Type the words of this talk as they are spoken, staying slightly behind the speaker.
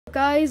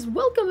Guys,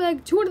 welcome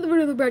back to another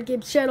video of the Brad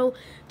Games channel.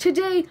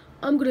 Today,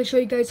 I'm going to show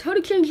you guys how to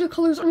change the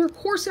colors on your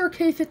Corsair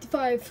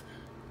K55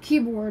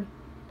 keyboard.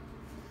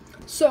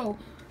 So,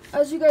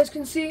 as you guys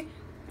can see,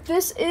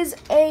 this is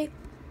a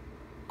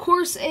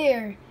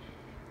Corsair.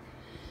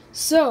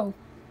 So,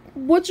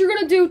 what you're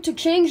going to do to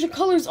change the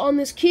colors on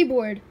this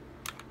keyboard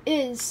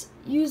is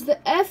use the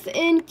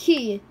FN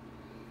key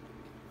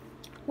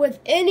with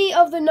any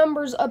of the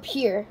numbers up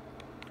here,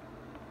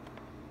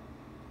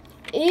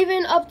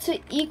 even up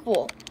to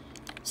equal.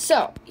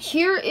 So,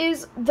 here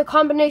is the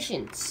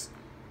combinations.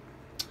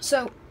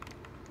 So,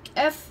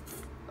 F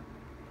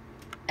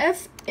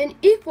and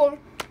equal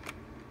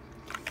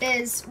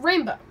is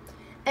rainbow.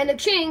 And to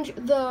change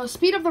the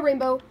speed of the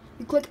rainbow,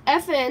 you click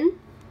FN,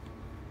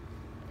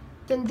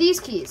 then these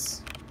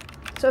keys.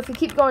 So if you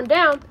keep going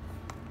down,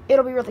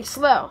 it'll be really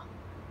slow.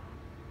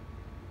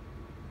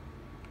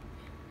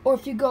 Or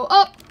if you go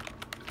up,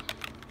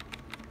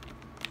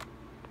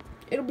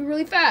 it'll be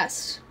really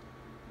fast.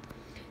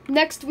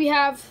 Next we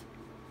have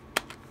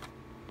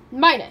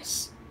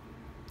minus.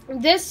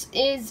 This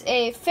is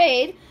a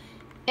fade,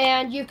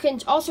 and you can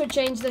also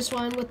change this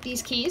one with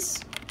these keys.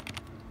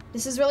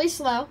 This is really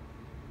slow,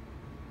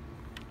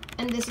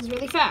 and this is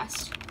really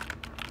fast.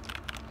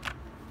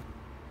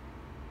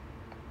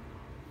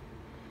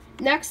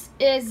 Next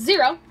is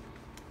 0,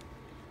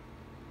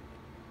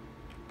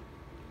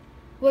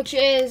 which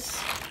is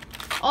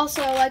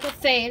also like a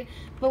fade,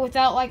 but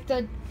without like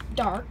the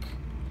dark.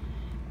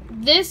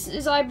 This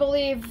is, I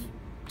believe,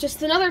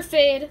 just another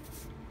fade,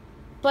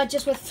 but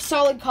just with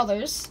solid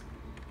colors.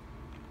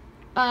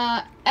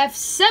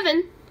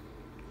 F7,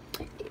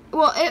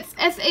 well,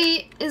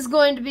 F8 is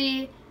going to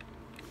be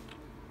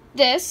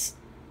this.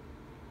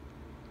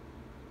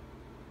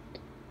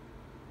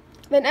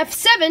 Then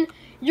F7,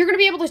 you're going to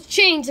be able to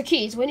change the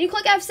keys. When you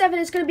click F7,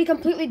 it's going to be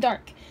completely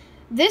dark.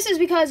 This is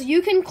because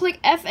you can click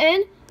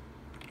FN,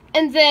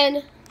 and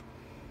then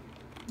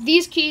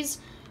these keys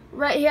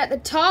right here at the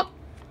top,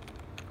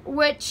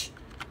 which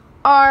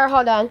are,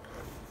 hold on,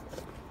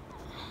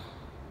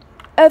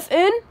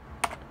 FN,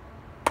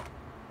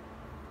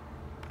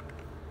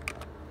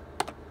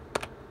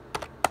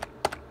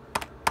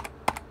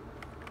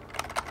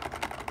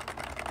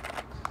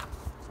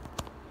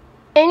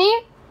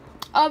 any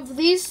of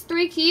these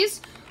three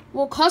keys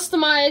will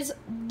customize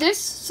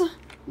this,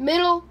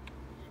 middle,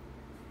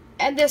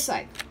 and this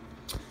side.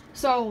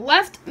 So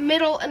left,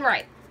 middle, and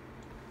right.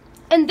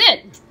 And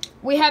then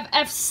we have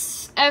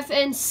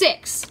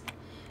FN6,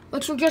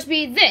 which will just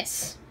be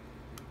this.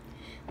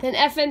 Then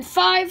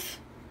FN5,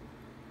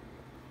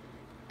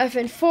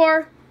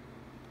 FN4,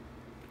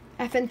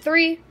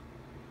 FN3,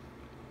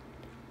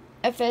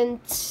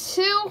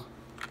 FN2,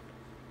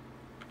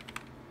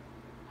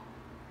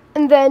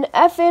 and then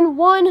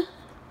FN1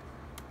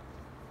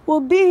 will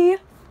be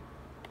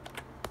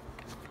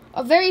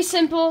a very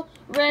simple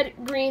red,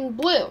 green,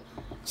 blue.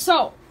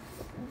 So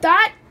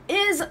that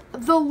is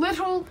the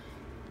little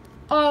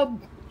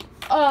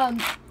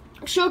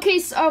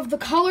showcase of the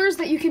colors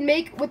that you can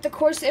make with the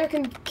Corsair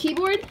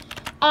keyboard.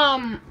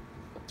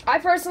 I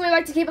personally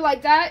like to keep it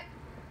like that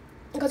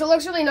because it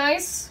looks really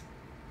nice.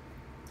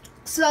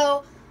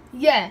 So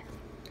yeah.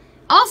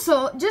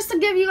 Also, just to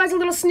give you guys a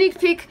little sneak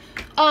peek,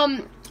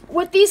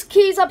 with these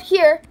keys up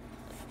here,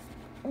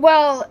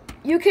 well,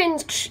 you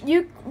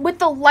with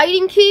the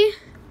lighting key,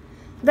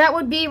 that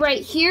would be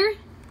right here.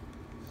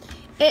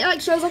 It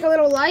like shows like a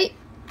little light.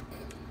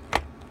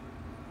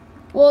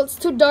 Well, it's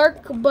too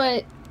dark,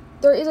 but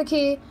there is a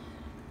key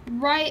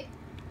right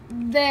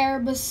there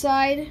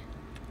beside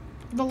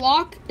the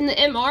lock in the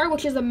MR,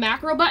 which is the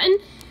macro button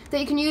that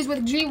you can use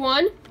with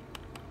G1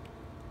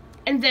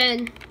 and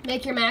then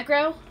make your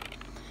macro.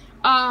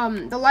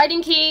 The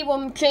lighting key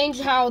will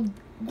change how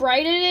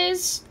bright it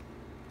is.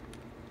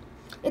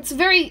 It's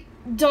very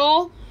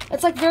dull.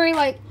 It's like very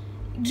like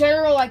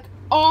general, like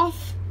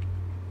off,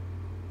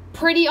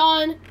 pretty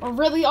on, or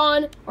really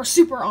on, or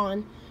super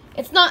on.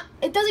 It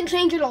doesn't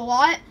change it a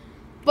lot,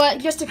 but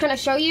just to kind of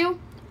show you,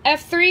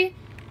 F3,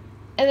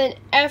 and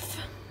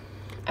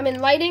then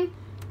lighting.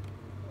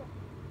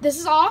 This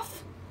is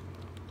off,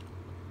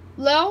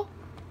 low,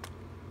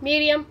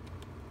 medium,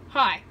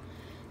 high.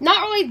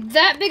 Not really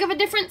that big of a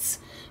difference,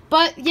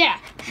 but yeah,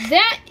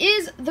 that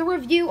is the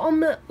review on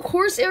the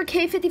Corsair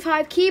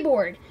K55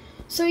 keyboard.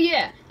 So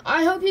yeah,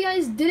 I hope you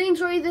guys did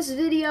enjoy this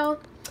video.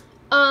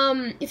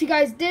 If you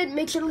guys did,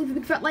 make sure to leave a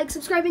big fat like,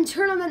 subscribe, and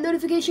turn on that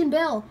notification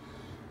bell.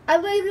 I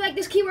really like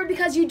this keyboard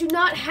because you do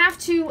not have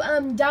to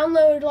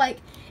download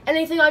like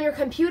anything on your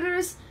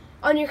computer,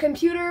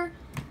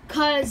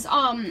 because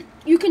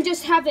you can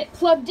just have it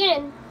plugged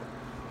in,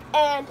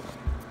 and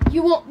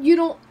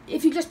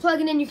if you just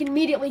plug it in, you can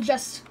immediately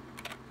just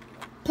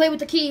play with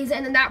the keys,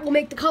 and then that will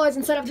make the colors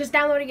instead of just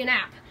downloading an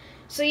app.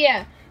 So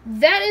yeah,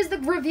 that is the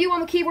review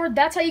on the keyboard.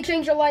 That's how you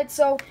change your lights.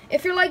 So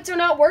if your lights are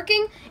not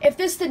working, if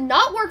this did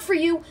not work for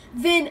you,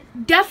 then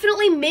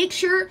definitely make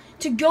sure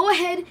to go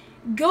ahead,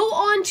 go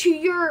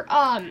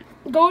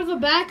to the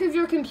back of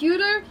your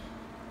computer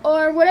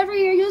or whatever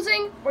you're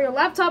using, or your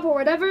laptop or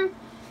whatever,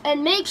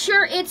 and make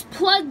sure it's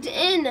plugged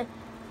in.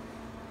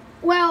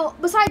 Well,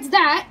 besides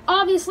that,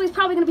 obviously it's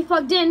probably going to be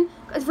plugged in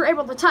if we're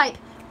able to type.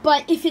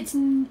 But if it's,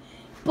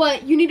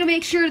 but you need to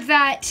make sure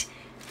that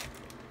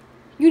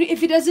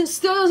if it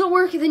still doesn't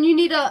work, then you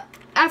need to,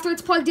 after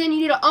it's plugged in, you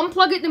need to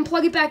unplug it, then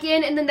plug it back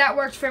in, and then that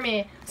works for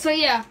me. So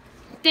yeah,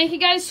 thank you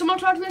guys so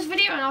much for watching this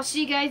video, and I'll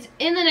see you guys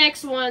in the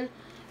next one.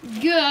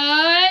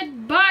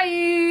 Goodbye.